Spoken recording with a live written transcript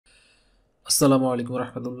আসসালামু আলাইকুম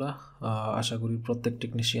রহমতুল্লাহ। আশা করি প্রত্যেক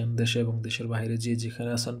টেকনিশিয়ান দেশে এবং দেশের বাইরে যেখানে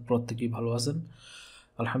আছেন প্রত্যেকেই ভালো আছেন।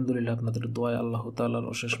 আলহামদুলিল্লাহ, আপনাদের দোয়ায় আল্লাহ তাআলার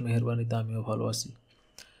অশেষ মেহেরবানিতে আমিও ভালো আছি।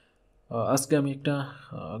 আজকে আমি একটা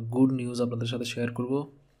গুড নিউজ আপনাদের সাথে শেয়ার করব।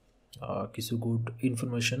 কিছু গুড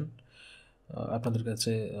ইনফরমেশন আপনাদের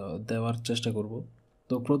কাছে দেওয়ার চেষ্টা করব।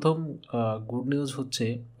 তো প্রথম গুড নিউজ হচ্ছে,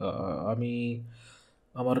 আমি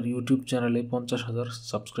আমার ইউটিউব চ্যানেলে 50,000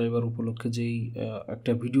 সাবস্ক্রাইবার উপলক্ষে যেই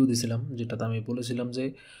একটা ভিডিও দিয়েছিলাম, যেটাতে আমি বলেছিলাম যে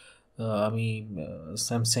আমি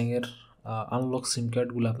স্যামসাংয়ের আনলক সিম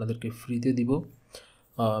কার্ডগুলো আপনাদেরকে ফ্রিতে দিব।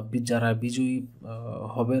 যারা বিজয়ী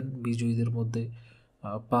হবেন, বিজয়ীদের মধ্যে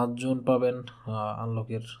 5 জন পাবেন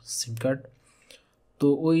আনলকের সিম কার্ড। তো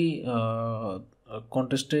ওই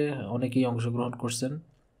কন্টেস্টে অনেকেই অংশগ্রহণ করছেন।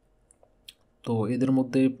 তো এদের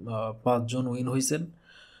মধ্যে 5 জন উইন হয়েছেন,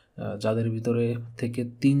 যাদের ভিতরে থেকে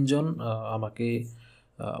 3 জন আমাকে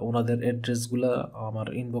ওনাদের অ্যাড্রেসগুলো আমার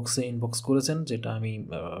ইনবক্স করেছেন, যেটা আমি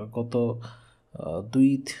গত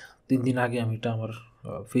 2-3 দিন আগে আমি এটা আমার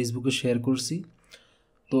ফেসবুকে শেয়ার করছি।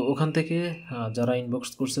 তো ওখান থেকে যারা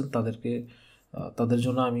ইনবক্স করছেন তাদের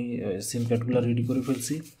জন্য আমি সিম কার্ডগুলো রেডি করে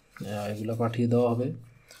ফেলছি। এগুলো পাঠিয়ে দেওয়া হবে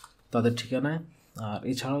তাদের ঠিকানায়। আর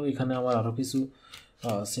এছাড়াও এখানে আমার আরও কিছু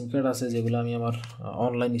সিম কার্ড আছে, যেগুলো আমি আমার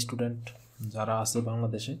অনলাইন স্টুডেন্ট যারা আছে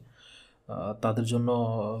বাংলাদেশে তাদের জন্য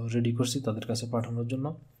রেডি করছি, তাদের কাছে পাঠানোর জন্য।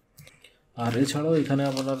 আর এছাড়াও এখানে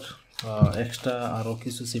আপনার এক্সট্রা আরও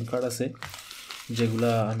কিছু সিম কার্ড আছে,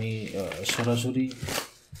 যেগুলা আমি সরাসরি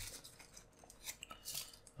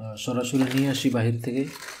নিয়ে আসি বাহির থেকে,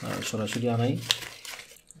 সরাসরি আনাই,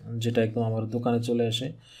 যেটা একদম আমার দোকানে চলে আসে।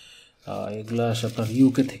 এগুলো আসে আপনার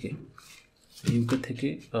ইউকে থেকে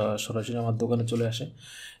সরাসরি আমার দোকানে চলে আসে।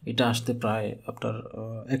 এটা আসতে প্রায় আপনার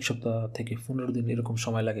 1 সপ্তাহ থেকে 15 দিন এরকম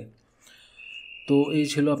সময় লাগে। তো এই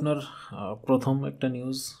ছিল আপনার প্রথম একটা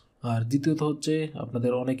নিউজ। আর দ্বিতীয়ত হচ্ছে,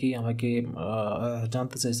 আপনাদের অনেকেই আমাকে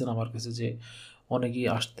জানতে চাইছেন আমার কাছে, যে অনেকেই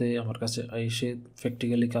আমার কাছে এসে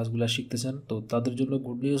প্র্যাকটিক্যালি কাজগুলো শিখতেছেন। তো তাদের জন্য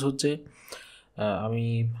গুড নিউজ হচ্ছে, আমি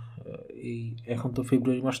এখন তো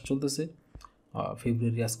ফেব্রুয়ারি মাস চলতেছে,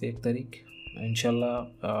 ফেব্রুয়ারি আজকে 1 তারিখ, ইনশাল্লাহ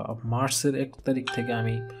মার্চের 1 তারিখ থেকে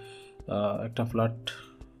আমি একটা ফ্ল্যাট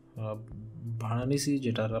ভাড়া নিয়েছি,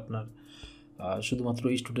 যেটার আপনার শুধুমাত্র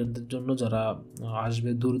স্টুডেন্টদের জন্য, যারা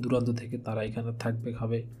আসবে দূর দূরান্ত থেকে, তারা এখানে থাকবে,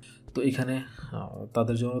 খাবে। তো এখানে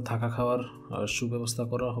তাদের জন্য থাকা খাওয়ার সুব্যবস্থা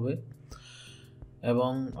করা হবে।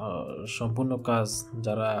 এবং সম্পূর্ণ কাজ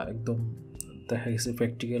যারা একদম দেখা গেছে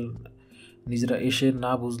প্র্যাকটিক্যাল নিজেরা এসে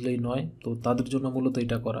না বুঝলেই নয়, তো তাদের জন্য মূলত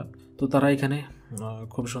এটা করা। তো তারা এখানে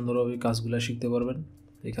খুব সুন্দরভাবে কাজগুলো শিখতে পারবেন।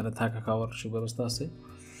 এখানে থাকা খাওয়ার সুব্যবস্থা আছে।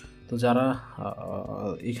 তো যারা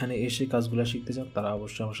এখানে এসে কাজগুলো শিখতে চান, তারা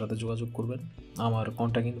অবশ্যই আমার সাথে যোগাযোগ করবেন। আমার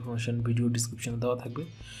কন্ট্যাক্ট ইনফরমেশন ভিডিও ডিসক্রিপশনে দেওয়া থাকবে,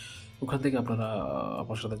 ওখান থেকে আপনারা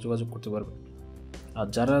আমার সাথে যোগাযোগ করতে পারবেন। আর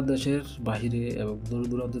যারা দেশের বাইরে এবং দূর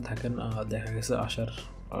দূরান্তে থাকেন, দেখা গেছে আসার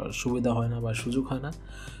সুবিধা হয় না বা সুযোগ হয় না,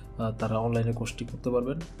 তারা অনলাইনে কোর্সটি করতে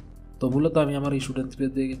পারবেন। তো মূলত আমি আমার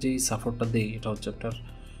স্টুডেন্টদের যেই সাপোর্টটা দিই, এটা হচ্ছে আপনার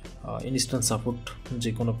ইনস্ট্যান্ট সাপোর্ট।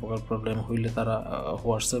 যে কোনো প্রকার প্রবলেম হইলে তারা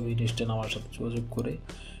হোয়াটসঅ্যাপ ইনস্ট্যান্ট আমার সাথে যোগাযোগ করে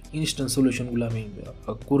ইনস্ট্যান্ট সলিউশনগুলো আমি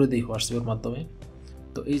করে দিই হোয়াটসঅ্যাপের মাধ্যমে।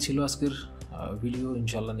 তো এই ছিল আজকের ভিডিও।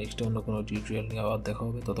 ইনশাআল্লাহ নেক্সটে অন্য কোনো টিউটোরিয়াল নিয়ে আবার দেখা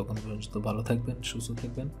হবে। ততক্ষণ পর্যন্ত ভালো থাকবেন, সুস্থ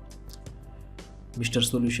থাকবেন, মিস্টার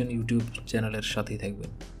সলিউশন ইউটিউব চ্যানেলের সাথেই থাকবেন।